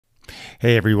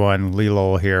Hey everyone,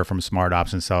 Lowell here from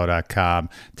smartoptionseller.com.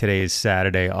 Today is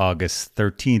Saturday, August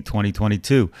 13th,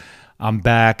 2022. I'm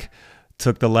back,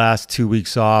 took the last 2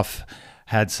 weeks off,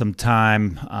 had some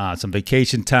time, some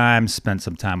vacation time, spent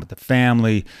some time with the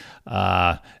family.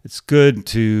 It's good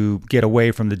to get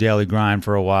away from the daily grind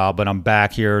for a while, but I'm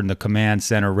back here in the command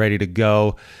center ready to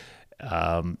go.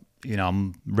 I'm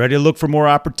ready to look for more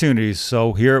opportunities.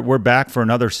 So here we're back for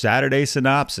another Saturday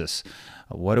Synopsis.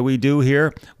 What do we do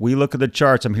here? We look at the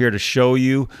charts. I'm here to show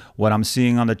you what I'm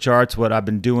seeing on the charts, what I've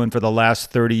been doing for the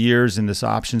last 30 years in this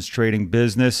options trading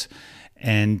business,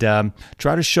 and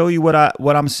try to show you what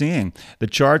I'm seeing. The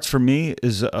charts for me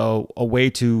is a way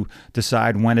to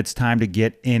decide when it's time to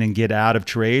get in and get out of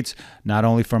trades, not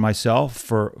only for myself,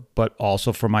 but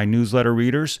also for my newsletter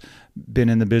readers. Been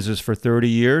in the business for 30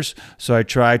 years, so I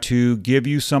try to give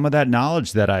you some of that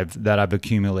knowledge that I've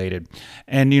accumulated.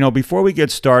 And before we get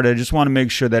started, I just want to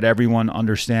make sure that everyone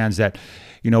understands that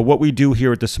what we do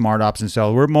here at the Smart Option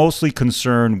Seller, we're mostly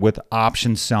concerned with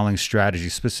option selling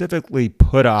strategies, specifically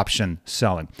put option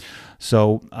selling.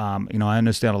 So, I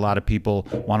understand a lot of people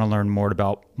want to learn more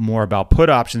about put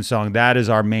option selling. That is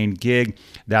our main gig.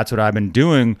 That's what I've been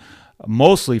doing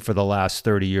mostly for the last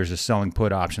 30 years, is selling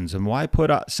put options. And why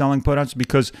selling put options?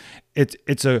 Because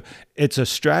it's a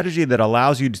strategy that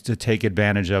allows you to take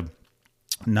advantage of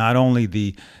not only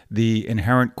the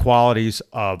inherent qualities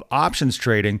of options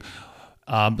trading.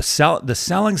 The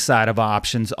selling side of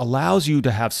options allows you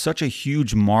to have such a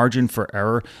huge margin for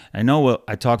error. I know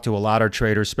I talk to a lot of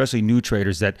traders, especially new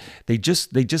traders, that they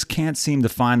just can't seem to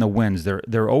find the wins.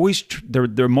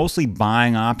 They're mostly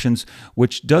buying options,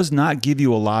 which does not give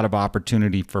you a lot of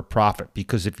opportunity for profit,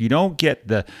 because if you don't get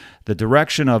the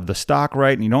direction of the stock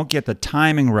right and you don't get the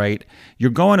timing right, you're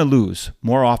going to lose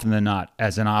more often than not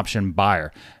as an option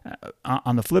buyer.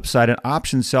 On the flip side, an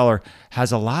option seller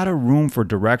has a lot of room for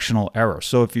directional error.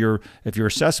 So if your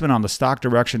assessment on the stock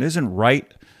direction isn't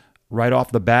right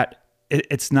off the bat,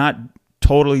 it's not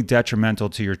totally detrimental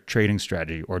to your trading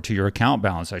strategy, or to your account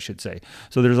balance, I should say.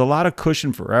 So there's a lot of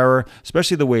cushion for error,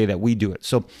 especially the way that we do it.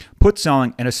 So put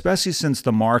selling, and especially since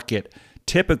the market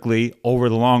typically over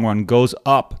the long run goes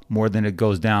up more than it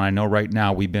goes down. I know right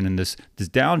now we've been in this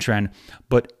downtrend,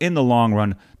 but in the long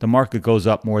run, the market goes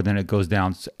up more than it goes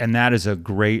down, and that is a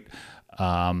great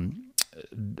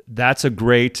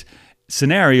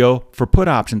scenario for put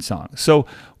option selling. So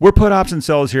we're put option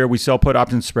sellers here. We sell put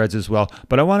option spreads as well,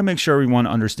 but I want to make sure everyone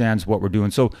understands what we're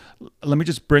doing. So let me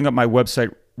just bring up my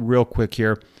website real quick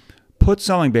here. Put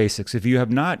Selling Basics. If you have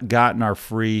not gotten our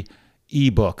free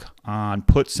ebook on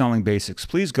put selling basics,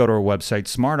 please go to our website,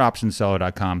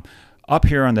 smartoptionseller.com. Up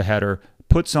here on the header,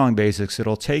 Put Selling Basics,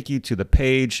 it'll take you to the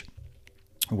page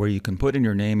where you can put in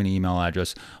your name and email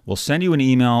address. We'll send you an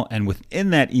email, and within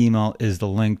that email is the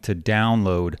link to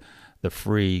download the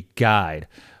free guide.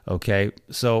 Okay,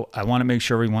 so I want to make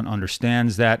sure everyone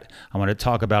understands that. I want to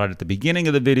talk about it at the beginning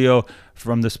of the video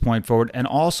from this point forward, and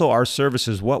also our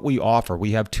services, what we offer.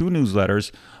 We have 2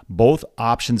 newsletters, both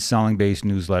option selling based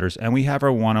newsletters, and we have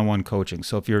our one-on-one coaching.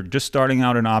 So if you're just starting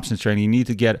out in options trading, you need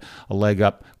to get a leg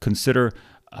up, consider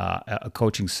a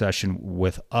coaching session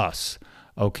with us.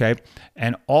 Okay,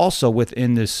 and also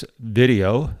within this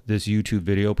video, this YouTube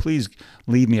video, please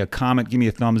leave me a comment, give me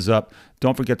a thumbs up.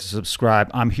 Don't forget to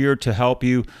subscribe. I'm here to help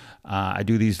you. I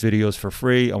do these videos for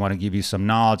free. I want to give you some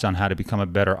knowledge on how to become a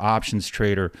better options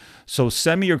trader. So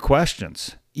send me your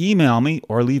questions. Email me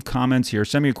or leave comments here.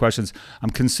 Send me your questions. I'm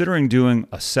considering doing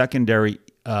a secondary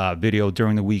video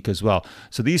during the week as well.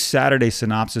 So these Saturday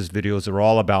Synopsis videos are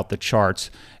all about the charts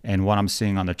and what I'm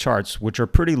seeing on the charts, which are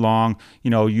pretty long,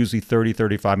 usually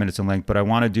 30-35 minutes in length, but I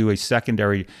want to do a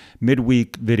secondary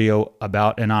midweek video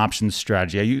about an options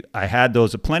strategy. I had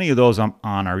plenty of those on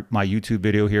my YouTube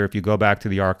video here. If you go back to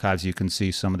the archives, you can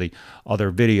see some of the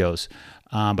other videos.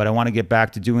 But I want to get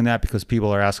back to doing that because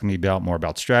people are asking me more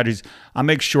about strategies. I'll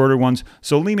make shorter ones.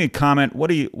 So leave me a comment. What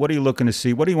are you looking to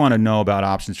see? What do you want to know about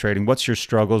options trading? What's your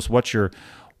struggles? What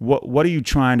are you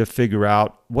trying to figure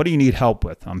out? What do you need help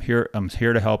with? I'm here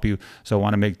to help you. So I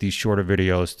want to make these shorter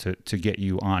videos to get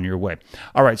you on your way.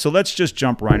 All right, so let's just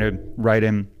jump right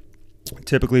in.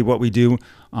 Typically what we do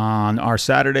on our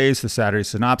Saturdays, the Saturday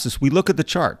Synopsis, we look at the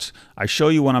charts. I show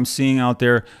you what I'm seeing out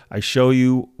there. I show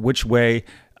you which way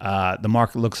the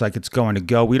market looks like it's going to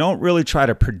go. We don't really try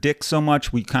to predict so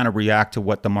much. We kind of react to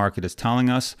what the market is telling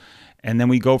us, and then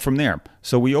we go from there.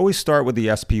 So we always start with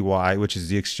the SPY, which is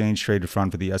the exchange traded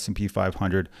fund for the S&P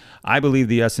 500. I believe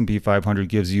the S&P 500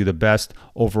 gives you the best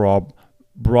overall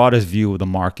broadest view of the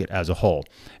market as a whole.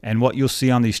 And what you'll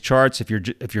see on these charts, if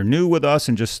you're new with us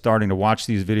and just starting to watch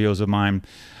these videos of mine,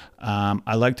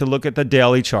 I like to look at the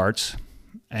daily charts.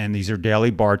 And these are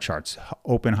daily bar charts,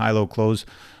 open, high, low, close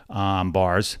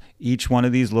bars. Each one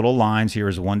of these little lines here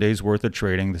is 1 day's worth of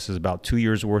trading. This is about 2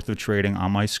 years worth of trading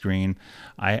on my screen.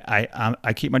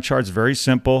 I keep my charts very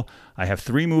simple. I have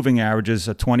 3 moving averages,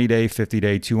 a 20-day,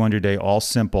 50-day, 200-day, all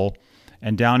simple.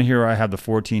 And down here, I have the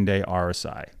 14-day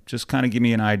RSI. Just kind of give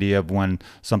me an idea of when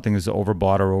something is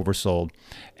overbought or oversold.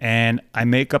 And I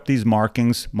make up these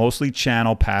markings, mostly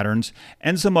channel patterns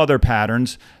and some other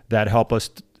patterns that help us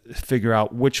figure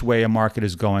out which way a market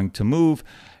is going to move,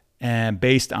 and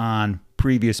based on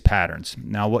previous patterns.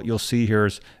 Now, what you'll see here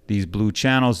is these blue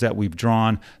channels that we've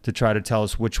drawn to try to tell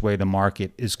us which way the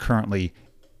market is currently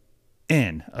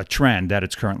in, a trend that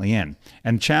it's currently in.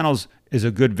 And channels is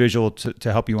a good visual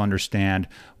to help you understand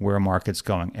where a market's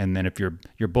going. And then if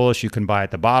you're bullish, you can buy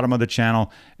at the bottom of the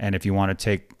channel. And if you want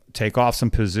to take off some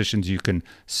positions, you can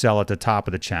sell at the top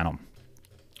of the channel.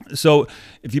 So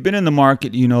if you've been in the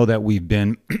market, you know that we've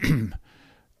been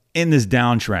in this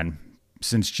downtrend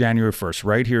since January 1st.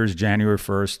 Right here is January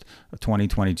 1st of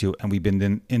 2022, and we've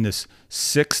been in this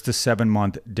 6 to 7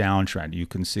 month downtrend. You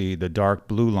can see the dark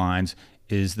blue lines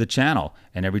is the channel,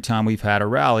 and every time we've had a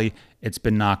rally, it's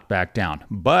been knocked back down.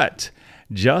 But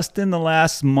just in the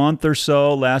last month or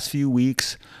so, last few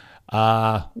weeks,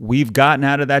 we've gotten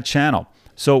out of that channel.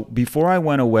 So before I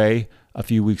went away a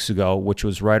few weeks ago, which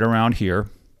was right around here,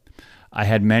 I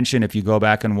had mentioned, if you go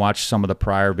back and watch some of the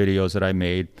prior videos that I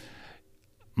made,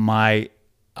 I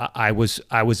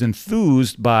was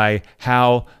enthused by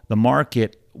how the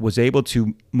market was able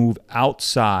to move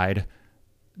outside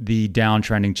the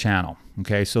downtrending channel.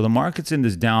 Okay, so the market's in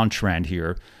this downtrend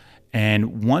here,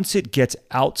 and once it gets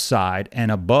outside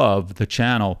and above the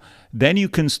channel, then you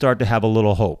can start to have a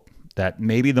little hope that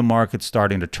maybe the market's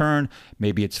starting to turn,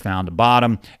 maybe it's found a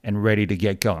bottom and ready to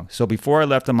get going. So before I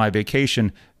left on my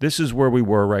vacation, this is where we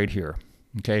were right here.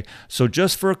 Okay, so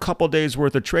just for a couple days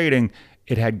worth of trading,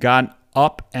 it had gotten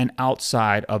up and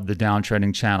outside of the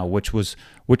downtrending channel, which was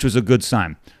a good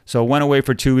sign. So I went away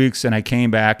for 2 weeks and I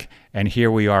came back, and here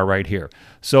we are right here.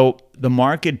 So the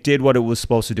market did what it was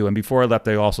supposed to do. And before I left,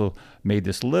 I also made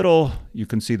this little, you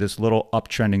can see this little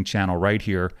uptrending channel right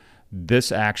here.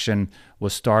 This action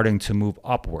was starting to move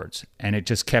upwards, and it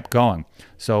just kept going.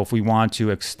 So if we want to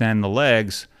extend the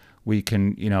legs, we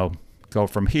can, go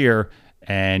from here,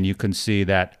 and you can see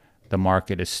that the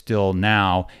market is still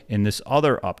now in this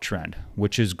other uptrend,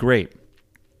 which is great.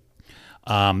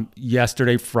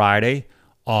 Yesterday, Friday,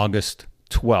 August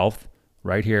 12th,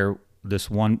 right here, this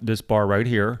bar right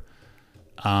here,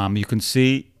 you can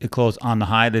see it closed on the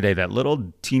high of the day. That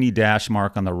little teeny dash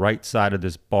mark on the right side of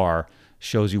this bar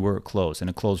shows you where it closed, and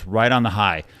it closed right on the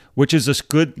high, which is a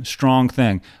good, strong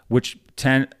thing, which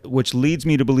leads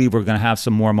me to believe we're going to have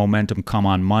some more momentum come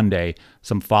on Monday,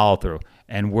 some follow-through.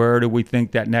 And where do we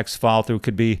think that next follow-through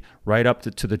could be? Right up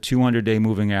to the 200-day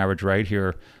moving average right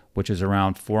here, which is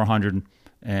around $400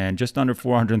 and just under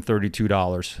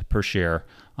 $432 per share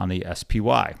on the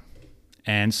SPY.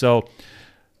 And so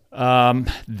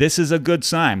this is a good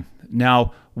sign.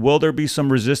 Now, will there be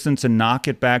some resistance and knock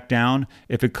it back down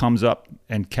if it comes up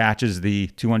and catches the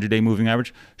 200-day moving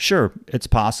average? Sure, it's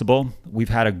possible. We've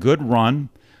had a good run.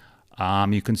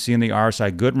 You can see in the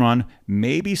RSI, good run,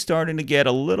 maybe starting to get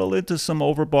a little into some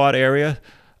overbought area.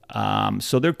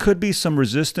 So there could be some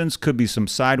resistance, could be some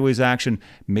sideways action,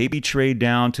 maybe trade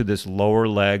down to this lower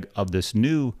leg of this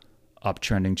new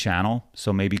uptrending channel.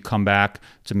 So maybe come back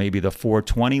to maybe the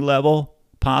 420 level,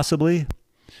 possibly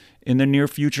in the near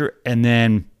future, and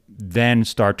then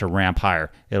start to ramp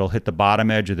higher. It'll hit the bottom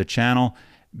edge of the channel,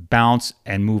 bounce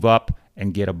and move up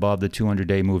and get above the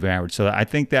 200-day moving average. So I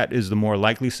think that is the more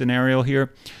likely scenario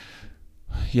here.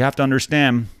 You have to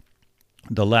understand,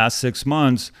 the last 6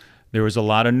 months, there was a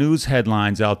lot of news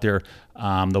headlines out there.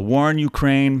 The war in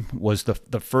Ukraine was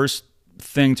the first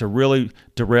thing to really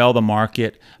derail the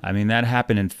market. I mean, that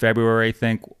happened in February, I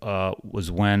think,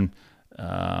 was when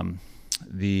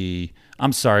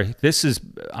I'm sorry, this is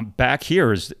back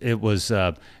here. It was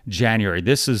January.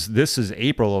 This is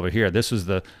April over here. This was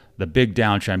the big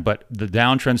downtrend, but the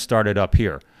downtrend started up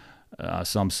here.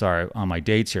 So I'm sorry on my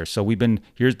dates here. So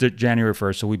here's the January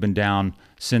 1st. So we've been down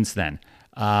since then.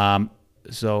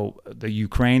 So the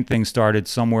Ukraine thing started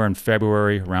somewhere in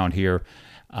February around here.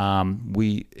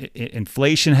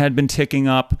 Inflation had been ticking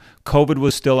up. COVID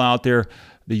was still out there.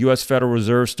 The U.S. Federal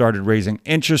Reserve started raising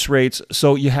interest rates.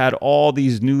 So you had all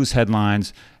these news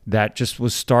headlines that just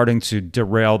was starting to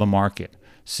derail the market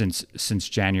since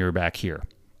January back here.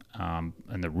 And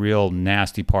the real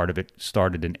nasty part of it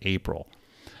started in April.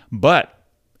 But,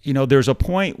 there's a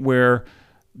point where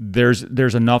there's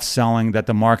enough selling that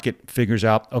the market figures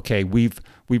out, okay, we've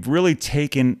really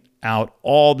taken out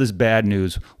all this bad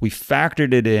news. We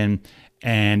factored it in,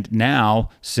 and now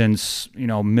since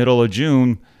middle of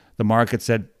June, the market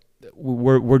said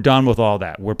we're done with all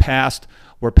that. We're past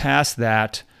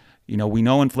that. We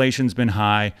know inflation's been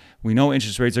high. We know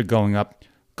interest rates are going up.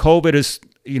 COVID is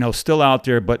still out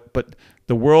there, but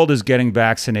the world is getting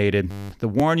vaccinated. The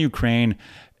war in Ukraine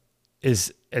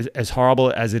is as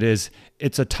horrible as it is.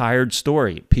 It's a tired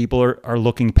story. People are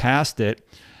looking past it,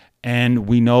 and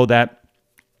we know that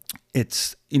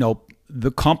it's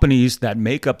the companies that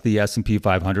make up the S&P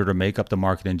 500 or make up the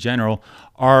market in general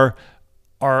are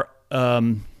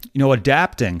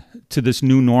adapting to this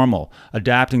new normal,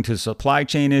 adapting to supply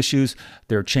chain issues.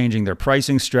 They're changing their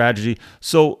pricing strategy.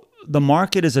 So the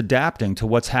market is adapting to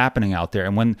what's happening out there.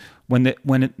 And when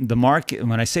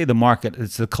I say the market,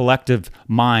 it's the collective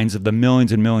minds of the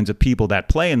millions and millions of people that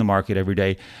play in the market every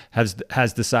day has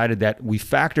decided that we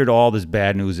factored all this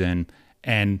bad news in,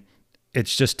 and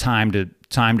it's just time to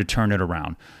turn it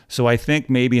around. So I think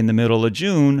maybe in the middle of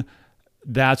June,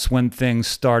 that's when things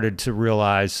started to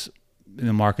realize,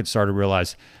 the market started to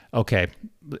realize, okay,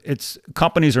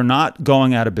 companies are not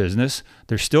going out of business.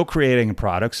 They're still creating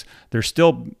products. They're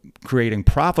still creating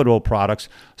profitable products.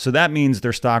 So that means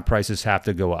their stock prices have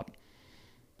to go up.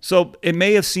 So it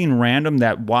may have seemed random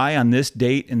that why on this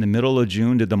date in the middle of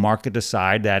June did the market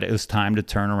decide that it was time to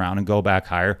turn around and go back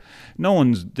higher? No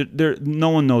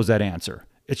one knows that answer.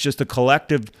 It's just the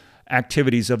collective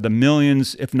activities of the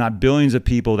millions, if not billions of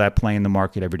people that play in the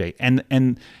market every day. And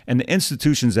the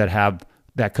institutions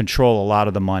that control a lot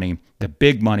of the money, the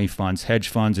big money funds, hedge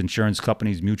funds, insurance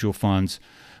companies, mutual funds,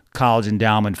 college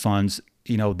endowment funds,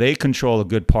 they control a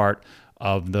good part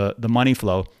of the money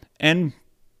flow. And,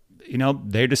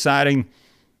 they're deciding,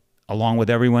 along with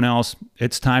everyone else,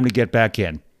 it's time to get back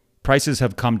in. Prices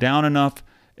have come down enough.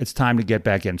 It's time to get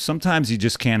back in. Sometimes you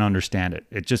just can't understand it.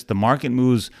 It just, the market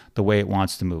moves the way it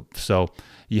wants to move. So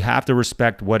you have to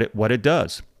respect what it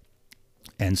does.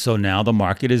 And so now the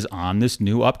market is on this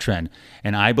new uptrend.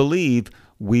 And I believe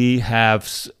we have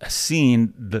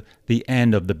seen the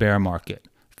end of the bear market.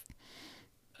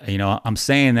 I'm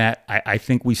saying that I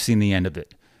think we've seen the end of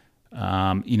it.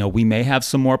 We may have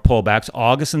some more pullbacks.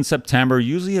 August and September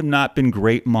usually have not been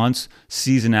great months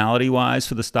seasonality-wise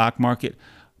for the stock market,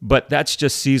 but that's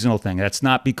just seasonal thing. That's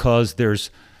not because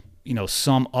there's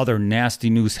some other nasty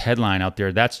news headline out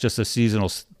there. That's just a seasonal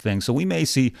thing. So we may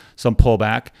see some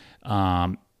pullback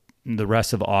the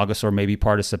rest of August or maybe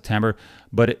part of September,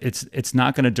 but it's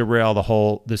not going to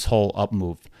derail this whole up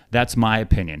move. That's my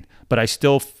opinion. But I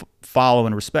still follow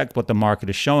and respect what the market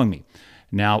is showing me.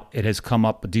 Now, it has come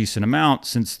up a decent amount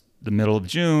since the middle of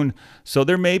June, so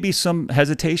there may be some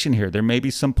hesitation here. There may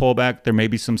be some pullback. There may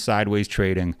be some sideways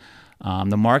trading.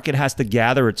 The market has to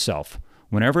gather itself.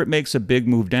 Whenever it makes a big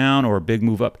move down or a big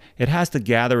move up, it has to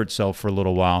gather itself for a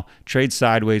little while, trade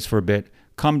sideways for a bit,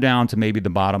 come down to maybe the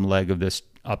bottom leg of this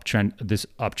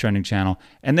uptrending channel,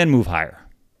 and then move higher.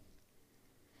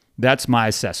 That's my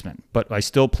assessment, but I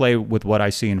still play with what I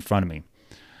see in front of me.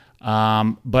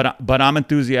 But I'm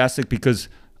enthusiastic because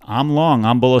I'm long.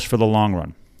 I'm bullish for the long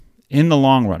run. In the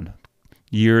long run,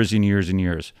 years and years and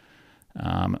years.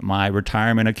 My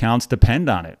retirement accounts depend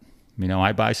on it.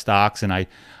 I buy stocks and I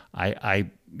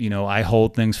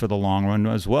hold things for the long run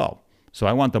as well. So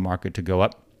I want the market to go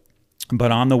up.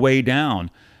 But on the way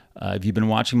down, if you've been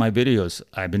watching my videos,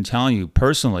 I've been telling you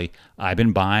personally, I've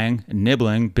been buying,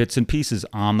 nibbling bits and pieces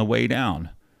on the way down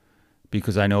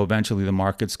because I know eventually the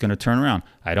market's going to turn around.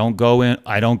 I don't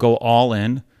go all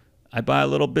in. I buy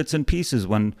little bits and pieces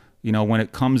when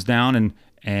it comes down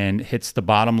and hits the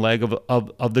bottom leg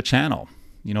of the channel.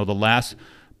 The last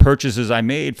purchases I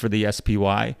made for the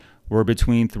SPY were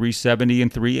between 370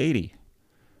 and 380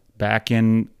 back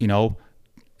in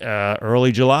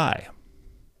early July.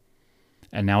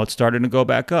 And now it's starting to go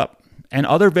back up. And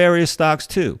other various stocks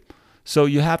too. So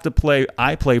you have to play.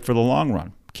 I play for the long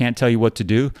run. Can't tell you what to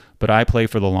do, but I play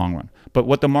for the long run. But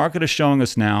what the market is showing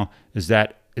us now is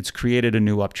that it's created a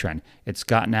new uptrend. It's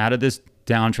gotten out of this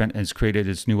downtrend and it's created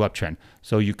its new uptrend.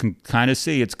 So you can kind of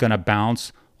see it's going to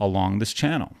bounce along this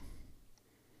channel.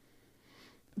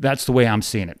 That's the way I'm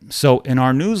seeing it. So in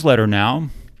our newsletter now,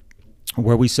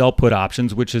 where we sell put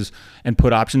options, and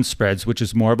put option spreads, which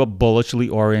is more of a bullishly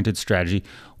oriented strategy,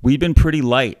 we've been pretty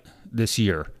light this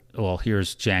year. Well,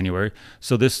 here's January.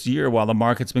 So this year, while the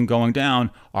market's been going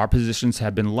down, our positions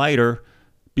have been lighter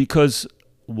because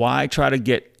why try to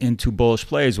get into bullish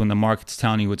plays when the market's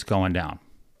telling you it's going down?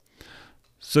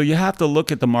 So you have to look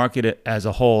at the market as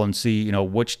a whole and see,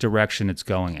 which direction it's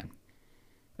going in.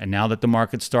 And now that the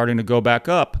market's starting to go back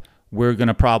up, we're going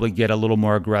to probably get a little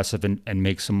more aggressive and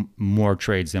make some more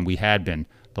trades than we had been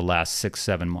the last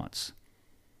 6-7 months.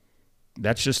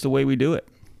 That's just the way we do it.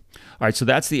 All right, so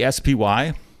that's the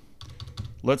SPY.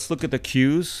 Let's look at the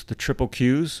Qs, the triple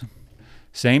Qs.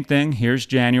 Same thing. Here's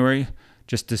January,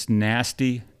 just this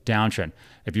nasty downtrend.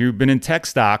 If you've been in tech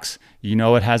stocks, you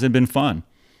know it hasn't been fun.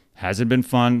 Hasn't been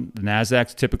fun. The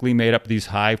Nasdaq's typically made up of these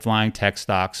high-flying tech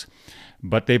stocks,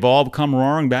 but they've all come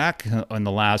roaring back in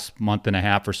the last month and a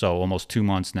half or so, almost 2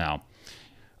 months now.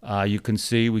 You can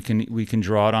see we can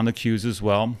draw it on the Qs as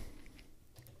well.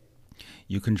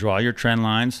 You can draw your trend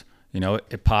lines. You know,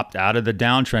 it popped out of the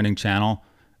downtrending channel,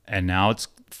 and now it's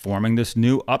forming this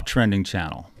new uptrending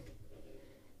channel.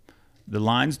 The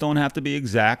lines don't have to be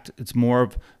exact. It's more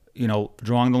of, you know,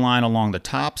 drawing the line along the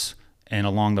tops and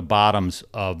along the bottoms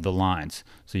of the lines.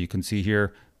 So you can see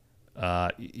here,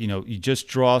 you know, you just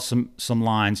draw some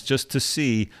lines just to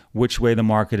see which way the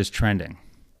market is trending.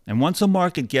 And once a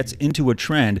market gets into a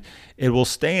trend, it will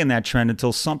stay in that trend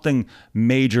until something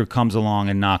major comes along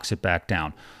and knocks it back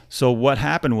down. So what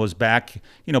happened was back,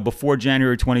 you know, before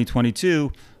January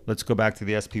 2022, let's go back to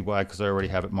the SPY because I already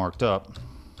have it marked up.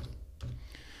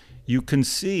 You can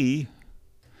see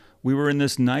we were in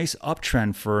this nice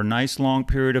uptrend for a nice long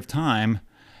period of time,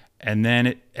 and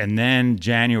then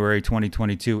January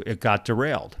 2022 it got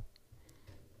derailed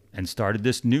and started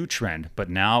this new trend. But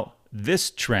now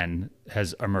this trend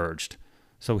has emerged.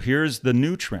 So here's the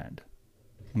new trend.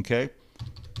 Okay?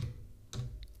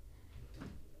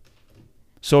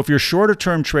 So if you're a shorter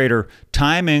term trader,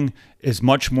 timing is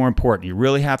much more important. You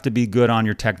really have to be good on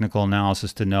your technical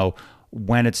analysis to know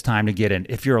when it's time to get in.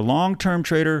 If you're a long-term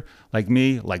trader like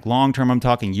me, like long-term, I'm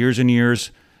talking years and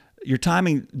years, your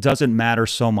timing doesn't matter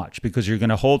so much because you're going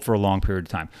to hold for a long period of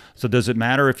time. So does it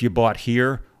matter if you bought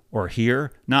here or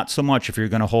here? Not so much if you're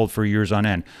going to hold for years on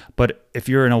end. But if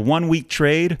you're in a 1-week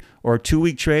trade or a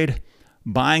 2-week trade,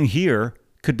 buying here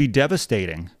could be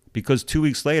devastating because 2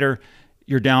 weeks later,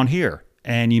 you're down here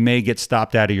and you may get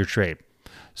stopped out of your trade.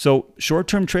 So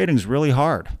short-term trading is really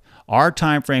hard. Our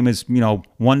time frame is, you know,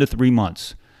 1 to 3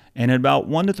 months. And in about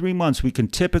 1 to 3 months, we can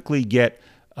typically get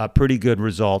pretty good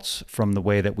results from the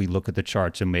way that we look at the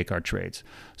charts and make our trades.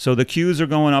 So the Qs are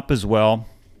going up as well.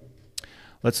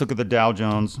 Let's look at the Dow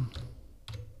Jones.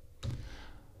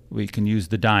 We can use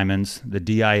the diamonds, the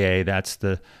DIA, that's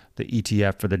the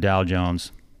ETF for the Dow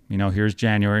Jones. You know, here's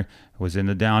January, was in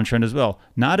the downtrend as well.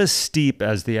 Not as steep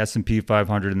as the S&P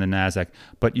 500 and the Nasdaq,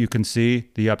 but you can see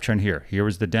the uptrend here. Here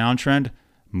was the downtrend,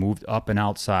 moved up and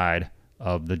outside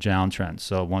of the downtrend.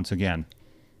 So once again,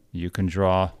 you can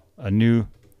draw a new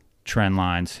trend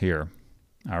lines here.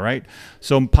 All right.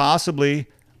 So possibly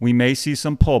we may see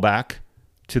some pullback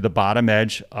to the bottom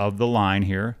edge of the line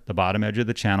here, the bottom edge of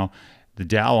the channel. The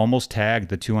Dow almost tagged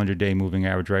the 200-day moving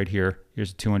average right here.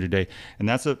 Here's the 200-day, and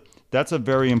that's a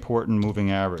very important moving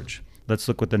average. Let's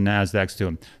look what the Nasdaq's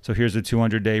doing. So here's the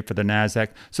 200-day for the Nasdaq.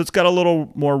 So it's got a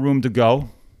little more room to go.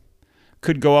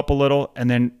 Could go up a little and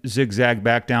then zigzag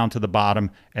back down to the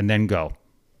bottom and then go.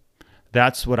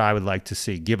 That's what I would like to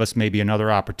see. Give us maybe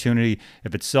another opportunity.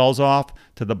 If it sells off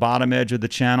to the bottom edge of the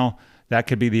channel, that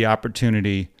could be the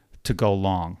opportunity to go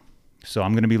long. So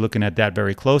I'm going to be looking at that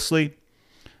very closely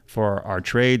for our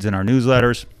trades and our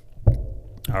newsletters.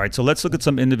 All right, so let's look at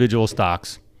some individual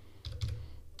stocks.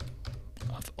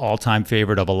 All-time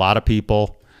favorite of a lot of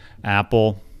people,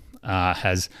 Apple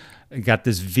has got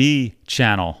this V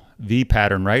channel, V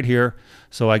pattern right here.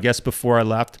 So I guess before I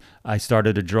left, I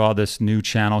started to draw this new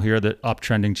channel here, the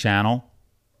uptrending channel.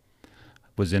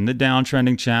 Was in the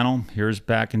downtrending channel. Here's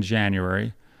back in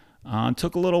January. It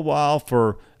took a little while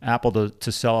for Apple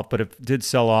to sell off, but it did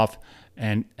sell off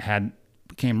and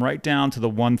came right down to the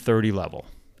 130 level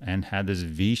and had this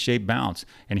V-shaped bounce.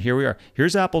 And here we are.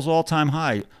 Here's Apple's all-time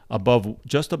high,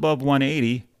 just above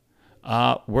 180.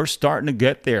 We're starting to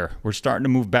get there. We're starting to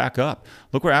move back up.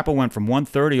 Look where Apple went from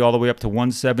 130 all the way up to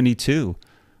 172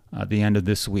 at the end of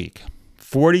this week.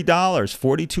 $40,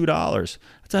 $42.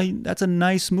 That's a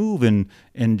nice move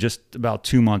in just about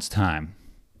 2 months' time.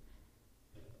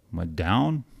 Went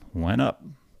down, went up.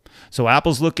 So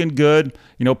Apple's looking good.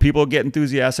 You know, people get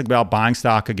enthusiastic about buying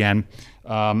stock again.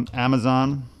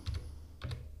 Amazon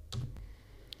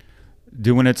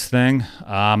doing its thing.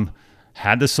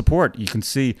 Had the support. You can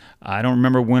see, I don't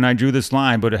remember when I drew this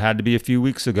line, but it had to be a few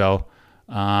weeks ago.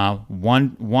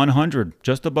 100,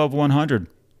 just above 100.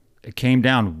 It came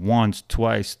down once,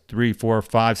 twice, 3, 4,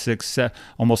 5, 6, 7,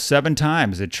 almost 7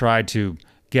 times. It tried to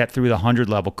get through the 100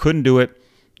 level, couldn't do it,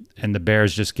 and the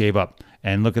bears just gave up.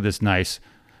 And look at this nice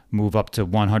move up to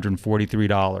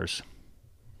 $143.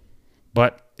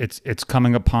 But it's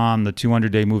coming upon the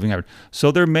 200-day moving average.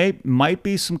 So there might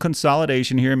be some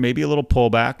consolidation here, maybe a little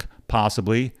pullback,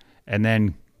 possibly, and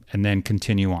then and then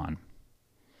continue on.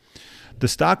 The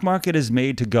stock market is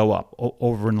made to go up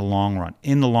over in the long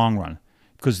run,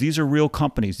 because these are real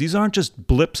companies. These aren't just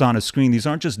blips on a screen. These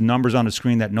aren't just numbers on a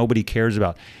screen that nobody cares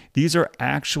about. These are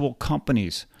actual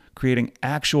companies creating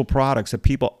actual products that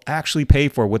people actually pay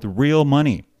for with real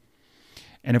money.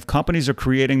 And if companies are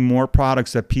creating more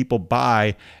products that people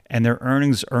buy and their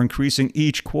earnings are increasing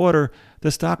each quarter,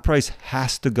 the stock price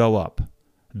has to go up.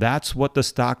 That's what the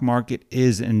stock market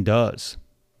is and does.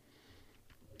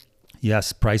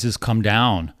 Yes, prices come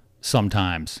down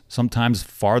sometimes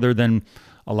farther than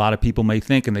a lot of people may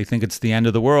think, and they think it's the end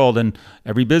of the world and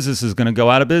every business is going to go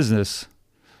out of business.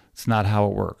 It's not how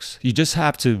it works. You just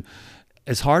have to,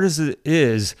 as hard as it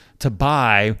is to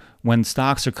buy when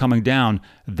stocks are coming down,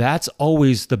 that's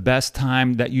always the best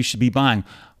time that you should be buying.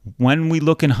 When we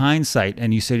look in hindsight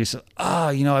and you say to yourself,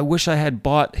 I wish I had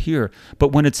bought here.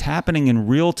 But when it's happening in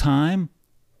real time,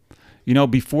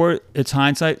 before it's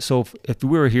hindsight. So if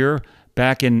we were here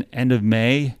back in end of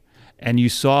May and you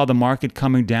saw the market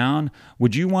coming down,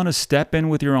 would you want to step in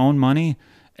with your own money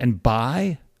and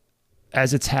buy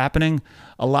as it's happening?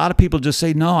 A lot of people just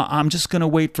say, no, I'm just going to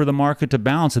wait for the market to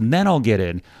bounce and then I'll get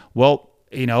in. Well,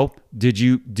 did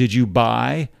you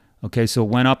buy? Okay, so it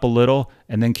went up a little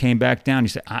and then came back down. You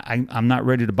say, I'm not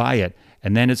ready to buy yet.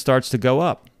 And then it starts to go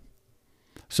up.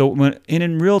 So when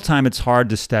in real time, it's hard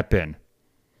to step in.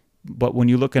 But when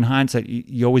you look in hindsight,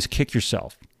 you always kick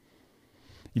yourself.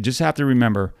 You just have to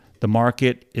remember the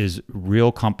market is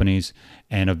real companies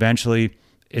and eventually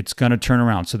it's going to turn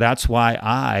around. So that's why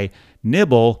I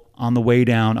nibble on the way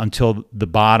down until the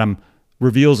bottom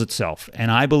reveals itself.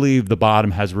 And I believe the bottom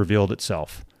has revealed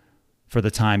itself for the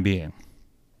time being.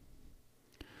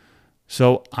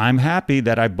 So I'm happy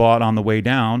that I bought on the way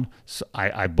down. So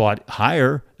I bought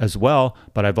higher as well,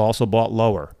 but I've also bought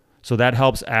lower. So that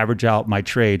helps average out my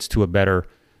trades to a better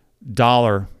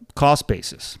dollar cost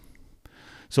basis.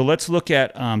 So let's look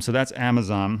at, so that's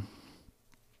Amazon.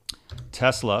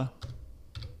 Tesla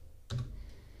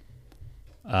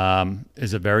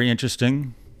is a very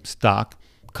interesting stock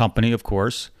company, of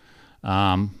course.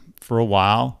 For a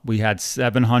while, we had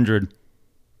 700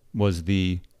 was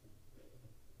the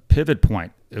pivot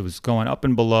point. It was going up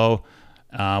and below.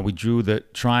 We drew the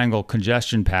triangle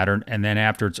congestion pattern, and then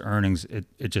after its earnings,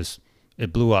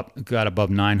 it blew up. It got above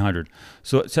 900.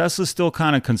 So Tesla's still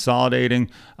kind of consolidating.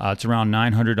 It's around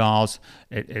 $900.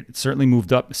 It certainly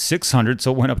moved up 600,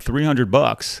 so it went up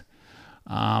 $300.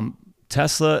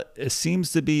 Tesla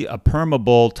seems to be a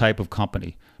perma-bull type of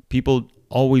company. People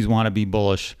always want to be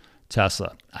bullish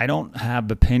Tesla. I don't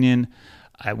have opinion.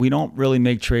 We don't really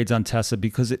make trades on Tesla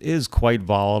because it is quite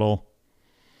volatile.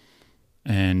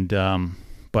 And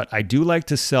but I do like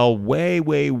to sell way,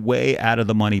 way, way out of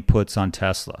the money puts on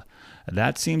Tesla.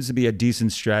 That seems to be a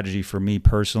decent strategy for me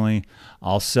personally.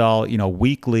 I'll sell,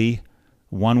 weekly,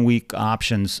 1 week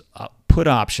options, put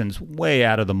options way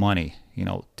out of the money,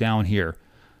 down here.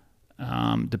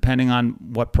 Depending on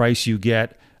what price you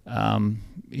get,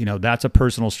 that's a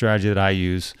personal strategy that I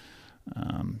use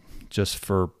just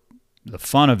for the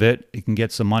fun of it. You can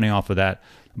get some money off of that.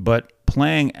 But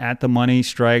playing at the money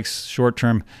strikes short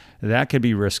term, that could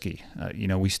be risky.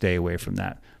 We stay away from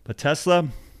that. But Tesla,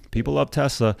 people love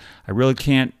Tesla. I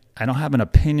don't have an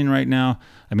opinion right now.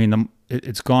 I mean,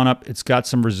 it's gone up. It's got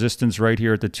some resistance right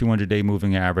here at the 200-day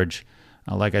moving average.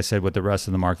 Like I said, with the rest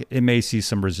of the market, it may see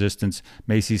some resistance,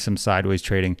 may see some sideways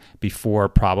trading before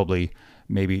probably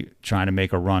maybe trying to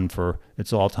make a run for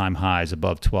its all-time highs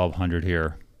above 1,200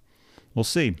 here. We'll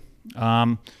see.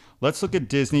 Let's look at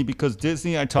Disney, because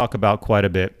Disney I talk about quite a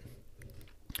bit.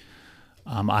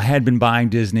 I had been buying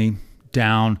Disney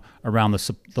down around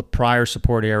the prior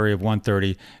support area of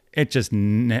 130. It just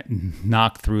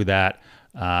knocked through that.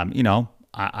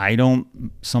 I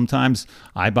don't, sometimes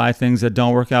I buy things that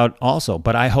don't work out also,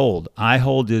 but I hold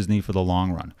Disney for the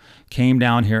long run. Came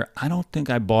down here. I don't think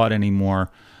I bought any more.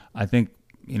 I think,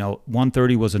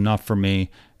 130 was enough for me,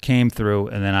 came through,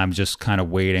 and then I'm just kind of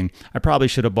waiting. I probably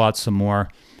should have bought some more,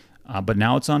 but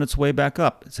now it's on its way back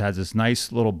up. It has this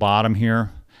nice little bottom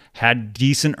here, had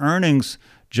decent earnings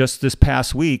just this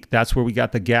past week. That's where we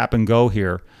got the gap and go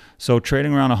here. So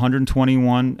trading around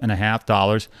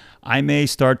 $121.50. I may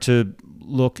start to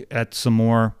look at some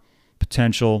more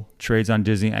potential trades on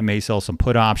Disney. I may sell some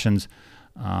put options,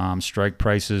 strike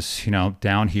prices,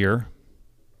 down here.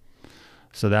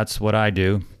 So that's what I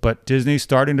do. But Disney's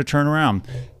starting to turn around.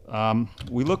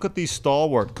 We look at these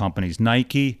stalwart companies.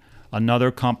 Nike,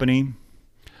 another company,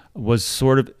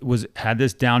 had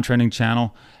this downtrending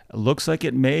channel. It looks like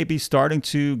it may be starting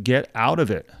to get out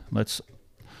of it. Let's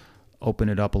open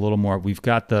it up a little more. We've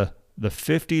got the the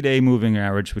 50-day moving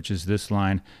average, which is this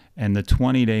line, and the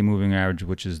 20-day moving average,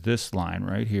 which is this line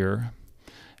right here,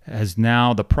 has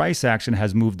now, the price action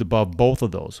has moved above both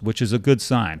of those, which is a good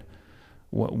sign.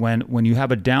 When you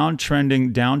have a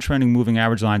downtrending moving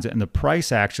average lines and the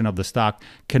price action of the stock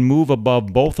can move above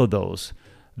both of those,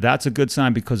 that's a good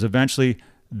sign, because eventually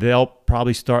they'll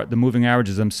probably start, the moving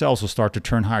averages themselves will start to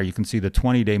turn higher. You can see the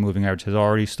 20-day moving average has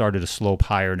already started to slope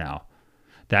higher now.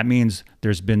 That means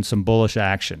there's been some bullish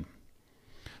action.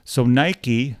 So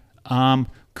Nike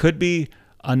could be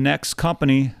a next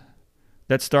company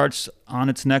that starts on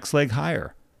its next leg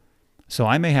higher. So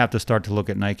I may have to start to look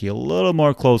at Nike a little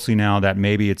more closely now that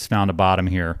maybe it's found a bottom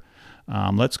here.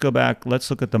 Let's go back. Let's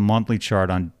look at the monthly chart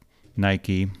on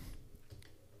Nike.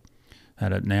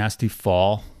 Had a nasty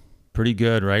fall. Pretty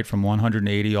good, right? From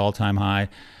 180 all-time high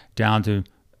down to,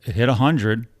 it hit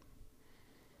 100.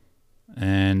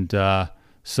 And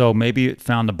so maybe it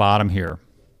found the bottom here.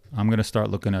 I'm going to start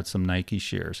looking at some Nike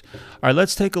shares. All right,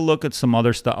 let's take a look at some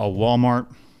other stuff. Oh, Walmart,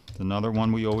 another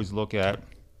one we always look at.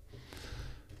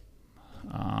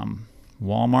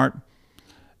 Walmart.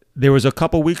 There was a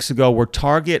couple weeks ago where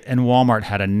Target and Walmart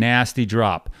had a nasty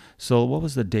drop. So what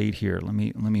was the date here? Let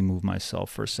me move myself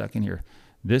for a second here.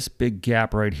 This big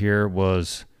gap right here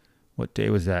was, what day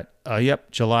was that?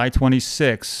 Yep, July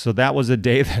 26th. So that was the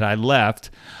day that I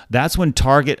left. That's when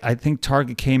Target, I think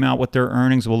Target came out with their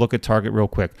earnings. We'll look at Target real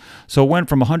quick. So it went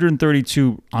from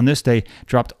 132 on this day,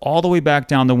 dropped all the way back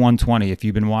down to 120. If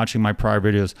you've been watching my prior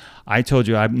videos, I told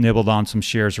you I nibbled on some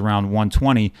shares around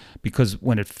 120 because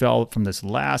when it fell from this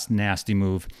last nasty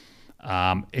move,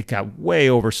 it got way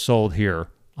oversold here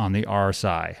on the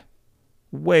RSI.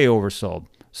 Way oversold.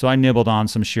 So I nibbled on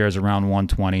some shares around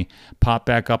 120, popped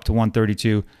back up to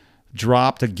 132,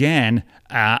 dropped again.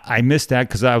 I missed that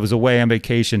because I was away on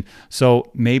vacation.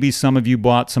 So maybe some of you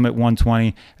bought some at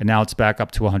 120, and now it's back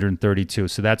up to 132.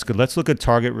 So that's good. Let's look at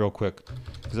Target real quick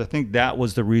because I think that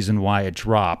was the reason why it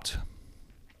dropped.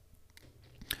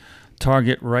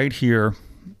 Target right here.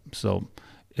 So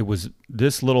it was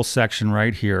this little section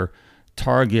right here.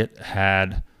 Target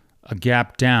had a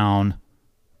gap down.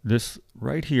 This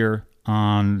right here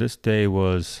on this day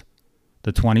was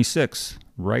the 26th,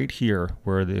 right here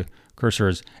where the cursor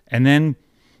is. And then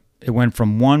it went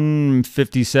from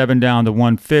 157 down to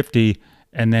 150,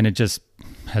 and then it just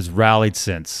has rallied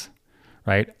since,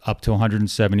 right, up to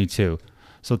 172.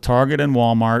 So Target and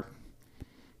Walmart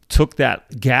took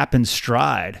that gap in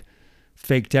stride,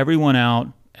 faked everyone out,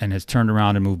 and has turned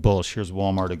around and moved bullish. Here's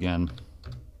Walmart again.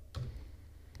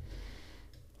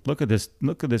 Look at this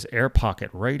air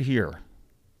pocket right here.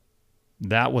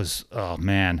 That was, oh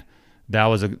man, that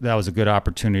was a good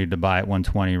opportunity to buy at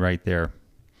 120 right there.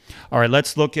 All right,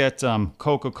 let's look at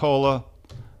Coca-Cola,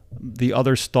 the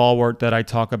other stalwart that I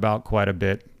talk about quite a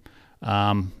bit.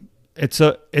 It's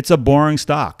a boring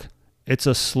stock. It's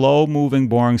a slow-moving,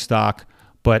 boring stock,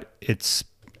 but it's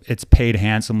paid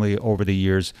handsomely over the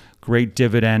years. Great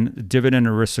dividend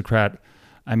aristocrat.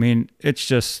 I mean,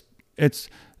 this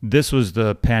was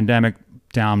the pandemic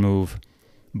down move,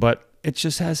 but it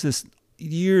just has this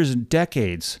years and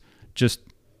decades just,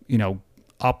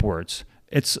 upwards.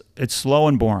 It's slow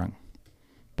and boring,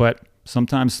 but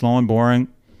sometimes slow and boring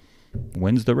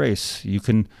wins the race.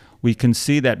 We can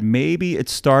see that maybe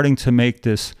it's starting to make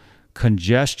this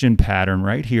congestion pattern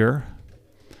right here.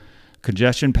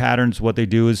 Congestion patterns, what they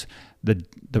do is the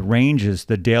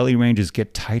daily ranges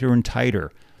get tighter and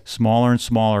tighter, smaller and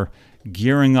smaller,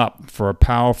 gearing up for a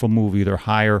powerful move, either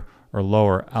higher or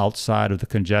lower outside of the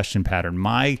congestion pattern.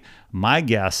 My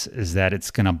guess is that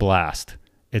it's going to blast.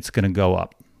 It's going to go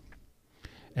up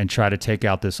and try to take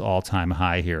out this all-time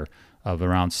high here of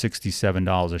around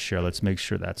 $67 a share. Let's make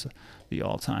sure that's the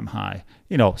all-time high.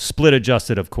 Split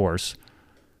adjusted, of course.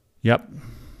 Yep.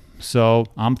 So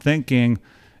I'm thinking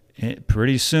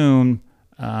pretty soon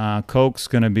Coke's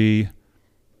going to be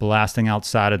blasting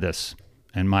outside of this.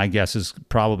 And my guess is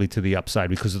probably to the upside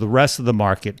because the rest of the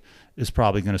market is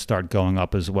probably going to start going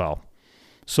up as well.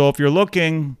 So if you're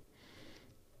looking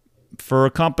for a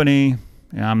company,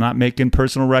 and I'm not making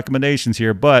personal recommendations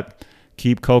here, but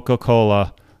keep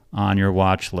Coca-Cola on your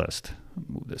watch list. I'll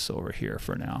move this over here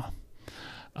for now.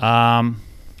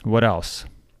 What else?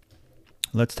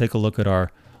 Let's take a look at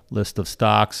our list of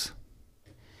stocks.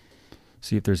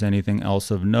 See if there's anything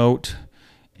else of note.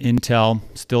 Intel,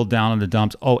 still down in the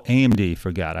dumps. Oh, AMD,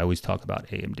 forgot. I always talk about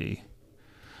AMD.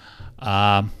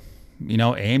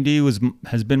 AMD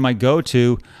has been my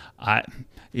go-to.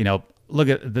 Look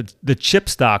at the chip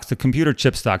stocks. The computer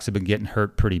chip stocks have been getting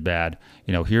hurt pretty bad.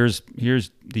 Here's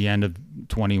the end of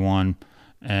 21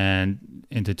 and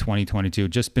into 2022.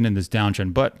 Just been in this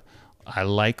downtrend. But I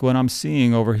like what I'm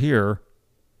seeing over here,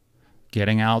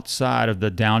 getting outside of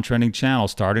the downtrending channel,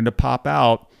 starting to pop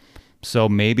out. So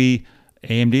maybe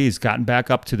AMD's gotten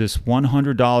back up to this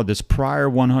 $100, this prior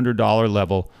 $100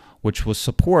 level, which was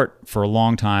support for a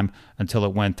long time until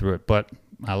it went through it. But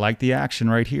I like the action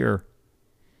right here.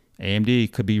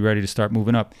 AMD could be ready to start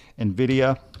moving up.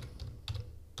 NVIDIA,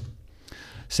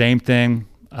 same thing.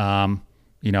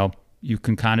 You know, you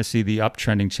can kind of see the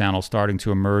uptrending channel starting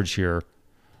to emerge here.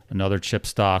 Another chip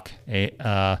stock,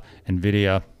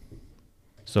 NVIDIA.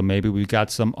 So maybe we've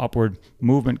got some upward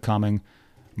movement coming.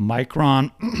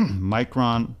 Micron,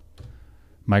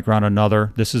 Micron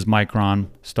another. This is Micron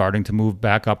starting to move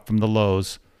back up from the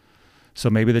lows. So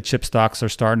maybe the chip stocks are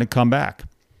starting to come back.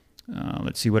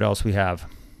 Let's see what else we have.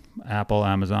 Apple,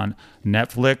 Amazon,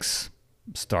 Netflix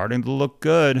starting to look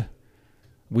good.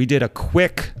 We did a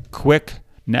quick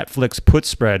Netflix put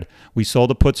spread. We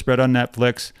sold a put spread on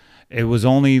Netflix. It was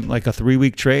only like a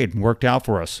 3-week trade, worked out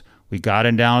for us. We got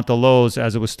in down at the lows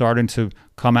as it was starting to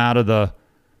come out of the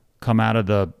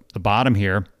bottom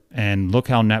here, and look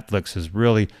how Netflix is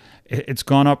really, it's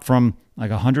gone up from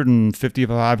like $155,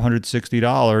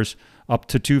 $160 up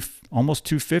to almost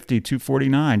 $250,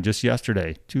 $249 just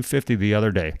yesterday, $250 the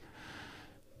other day.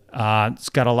 It's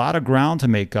got a lot of ground to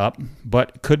make up,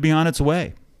 but could be on its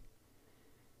way.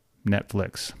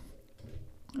 Netflix.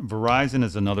 Verizon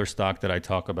is another stock that I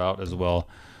talk about as well.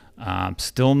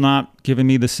 Still not giving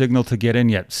me the signal to get in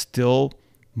yet. Still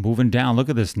moving down. Look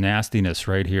at this nastiness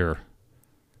right here.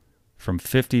 From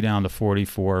 50 down to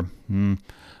 44.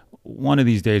 One of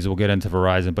these days we'll get into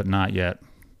Verizon, but not yet.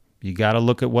 You got to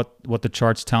look at what the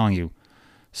chart's telling you.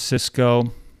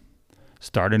 Cisco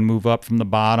starting to move up from the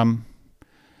bottom.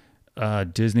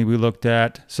 Disney we looked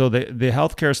at. So the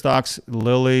healthcare stocks,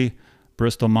 Lilly,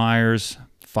 Bristol Myers,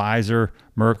 Pfizer,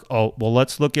 Merck. Oh, well,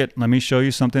 let me show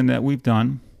you something that we've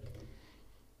done.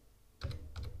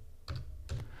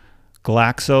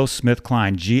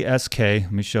 GlaxoSmithKline, GSK.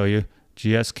 Let me show you.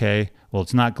 GSK. Well,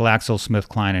 it's not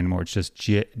GlaxoSmithKline anymore. It's just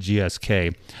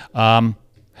GSK.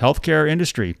 Healthcare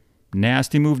industry.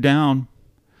 Nasty move down.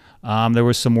 There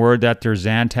was some word that their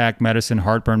Zantac medicine,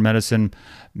 heartburn medicine,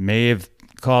 may have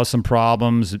caused some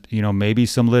problems. You know, maybe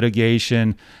some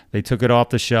litigation. They took it off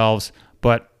the shelves,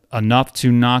 but enough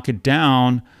to knock it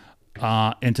down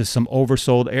into some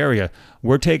oversold area.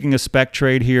 We're taking a spec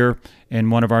trade here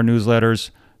in one of our newsletters,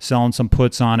 selling some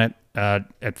puts on it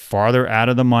at farther out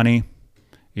of the money.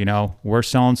 You know, we're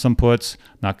selling some puts.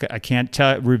 I can't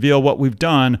reveal what we've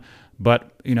done,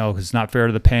 but, you know, it's not fair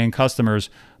to the paying customers.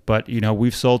 But, you know,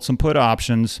 we've sold some put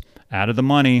options out of the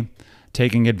money,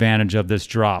 taking advantage of this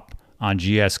drop on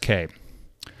GSK.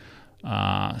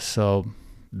 So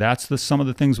that's some of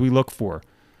the things we look for.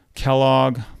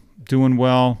 Kellogg doing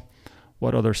well.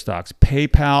 What other stocks?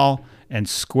 PayPal and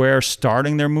Square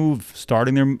starting their move,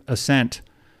 starting their ascent.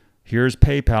 Here's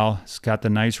PayPal. It's got the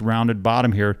nice rounded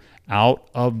bottom here, out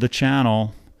of the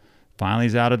channel. Finally,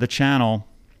 it's out of the channel.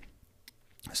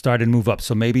 Started to move up.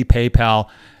 So maybe PayPal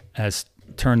has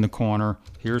turned the corner.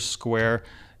 Here's Square.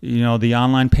 You know, the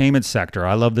online payment sector.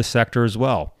 I love the sector as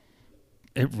well.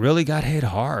 It really got hit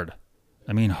hard.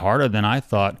 I mean, harder than I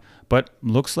thought. But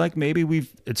looks like maybe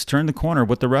it's turned the corner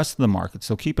with the rest of the market.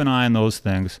 So keep an eye on those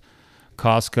things.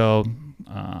 Costco.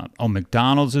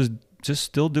 McDonald's is just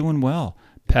still doing well.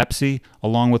 Pepsi,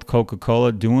 along with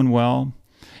Coca-Cola, doing well.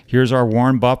 Here's our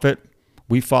Warren Buffett.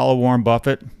 We follow Warren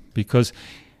Buffett because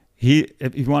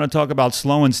if you want to talk about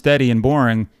slow and steady and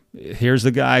boring, here's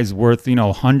the guy's worth, you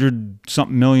know,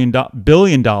 $100-something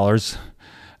billion.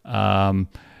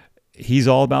 He's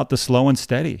all about the slow and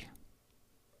steady.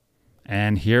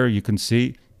 And here you can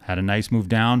see, had a nice move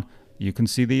down. You can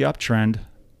see the uptrend.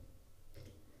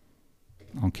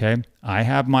 Okay, I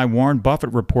have my Warren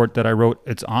Buffett report that I wrote.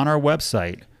 It's on our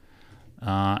website,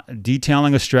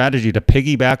 detailing a strategy to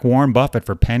piggyback Warren Buffett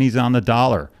for pennies on the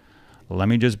dollar. Let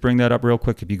me just bring that up real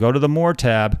quick. If you go to the More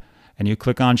tab and you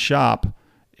click on Shop,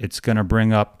 it's going to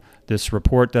bring up this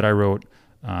report that I wrote,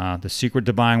 The Secret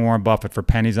to Buying Warren Buffett for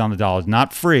Pennies on the Dollar. It's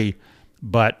not free,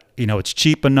 but you know it's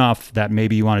cheap enough that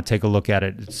maybe you want to take a look at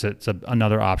it. It's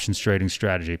another options trading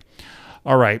strategy.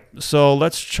 All right, so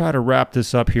let's try to wrap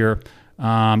this up here.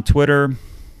 Twitter,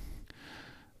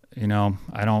 you know,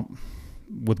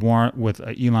 with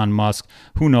Elon Musk,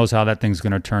 who knows how that thing's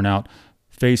going to turn out.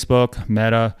 Facebook,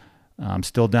 Meta,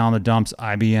 still down the dumps.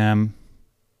 IBM,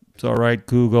 it's all right.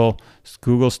 Google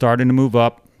starting to move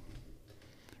up.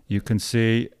 You can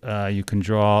see, you can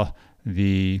draw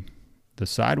the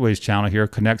sideways channel here,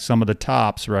 connect some of the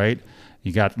tops, right?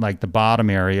 You got like the bottom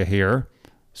area here.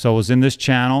 So it was in this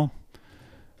channel.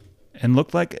 And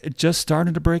looked like it just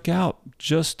started to break out,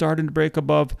 just starting to break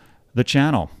above the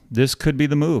channel. This could be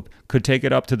the move. Could take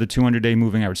it up to the 200-day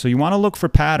moving average. So you want to look for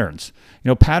patterns. You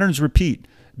know, patterns repeat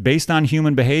based on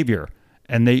human behavior,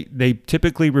 and they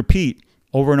typically repeat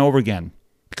over and over again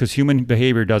because human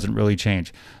behavior doesn't really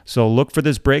change. So look for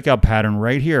this breakout pattern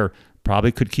right here.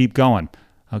 Probably could keep going.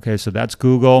 Okay, so that's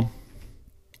Google,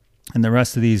 and the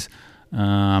rest of these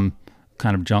kind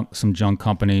of some junk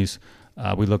companies.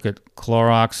 We look at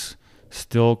Clorox,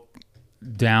 still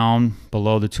down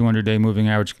below the 200-day moving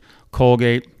average.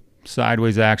 Colgate,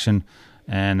 sideways action,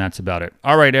 and that's about it.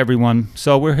 All right, everyone.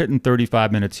 So we're hitting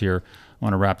 35 minutes here. I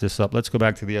want to wrap this up. Let's go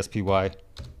back to the SPY.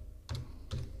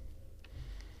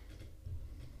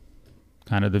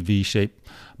 Kind of the V shape.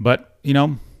 But, you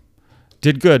know,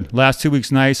 did good. Last 2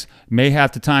 weeks, nice. May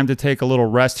have the time to take a little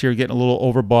rest here, getting a little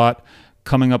overbought,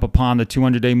 coming up upon the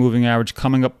 200-day moving average,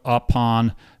 coming up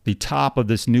upon the top of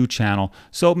this new channel.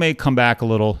 So it may come back a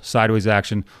little, sideways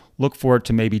action. Look for it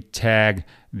to maybe tag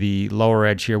the lower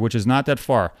edge here, which is not that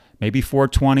far. Maybe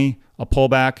 420, a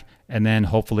pullback, and then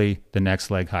hopefully the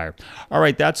next leg higher. All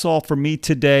right, that's all for me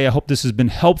today. I hope this has been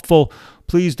helpful.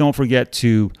 Please don't forget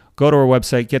to go to our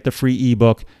website, get the free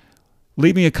ebook.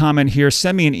 Leave me a comment here.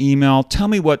 Send me an email. Tell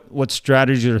me what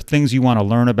strategies or things you want to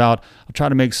learn about. I'll try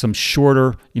to make some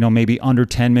shorter, you know, maybe under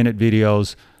 10-minute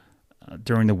videos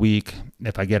during the week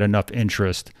if I get enough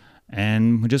interest.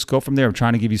 And we just go from there. I'm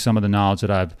trying to give you some of the knowledge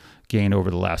that I've gained over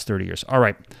the last 30 years. All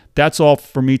right, that's all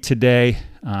for me today.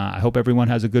 I hope everyone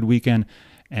has a good weekend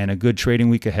and a good trading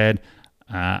week ahead.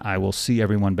 I will see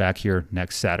everyone back here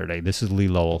next Saturday. This is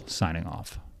Lowell signing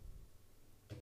off.